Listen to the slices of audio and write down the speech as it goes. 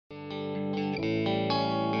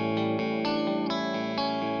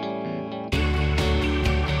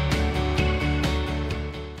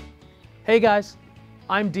Hey guys,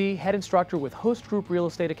 I'm Dee, head instructor with Host Group Real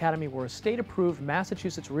Estate Academy. We're a state-approved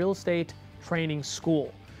Massachusetts real estate training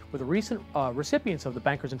school. We're the recent recipients of the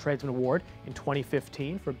Bankers and Tradesmen Award in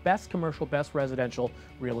 2015 for Best Commercial, Best Residential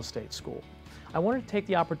Real Estate School. I wanted to take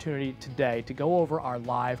the opportunity today to go over our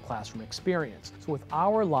live classroom experience. So with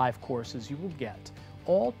our live courses, you will get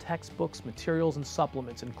all textbooks, materials, and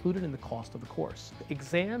supplements included in the cost of the course.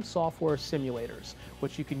 Exam software simulators,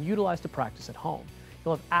 which you can utilize to practice at home.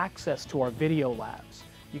 You'll have access to our video labs.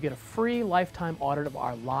 You get a free lifetime audit of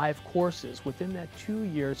our live courses within that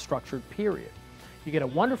 2-year structured period. You get a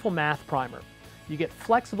wonderful math primer. You get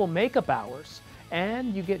flexible makeup hours,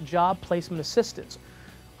 and you get job placement assistance.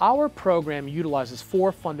 Our program utilizes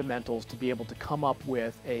 4 fundamentals to be able to come up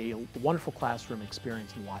with a wonderful classroom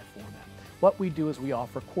experience in live format. What we do is we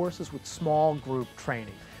offer courses with small group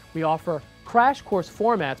training. We offer crash course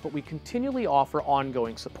formats, but we continually offer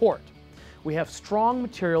ongoing support. We have strong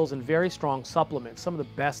materials and very strong supplements, some of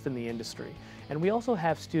the best in the industry. And we also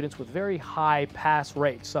have students with very high pass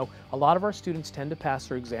rates. So a lot of our students tend to pass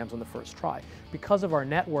their exams on the first try. Because of our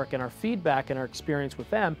network and our feedback and our experience with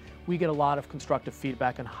them, we get a lot of constructive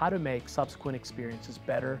feedback on how to make subsequent experiences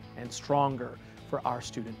better and stronger for our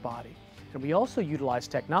student body. And we also utilize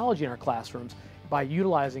technology in our classrooms by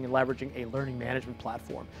utilizing and leveraging a learning management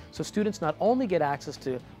platform. So students not only get access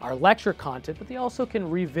to our lecture content, but they also can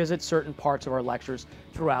revisit certain parts of our lectures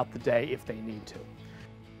throughout the day if they need to.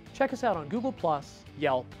 Check us out on Google+,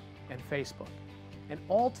 Yelp, and Facebook. And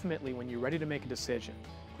ultimately, when you're ready to make a decision,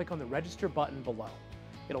 click on the register button below.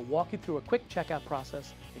 It'll walk you through a quick checkout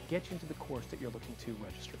process and get you into the course that you're looking to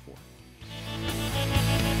register for.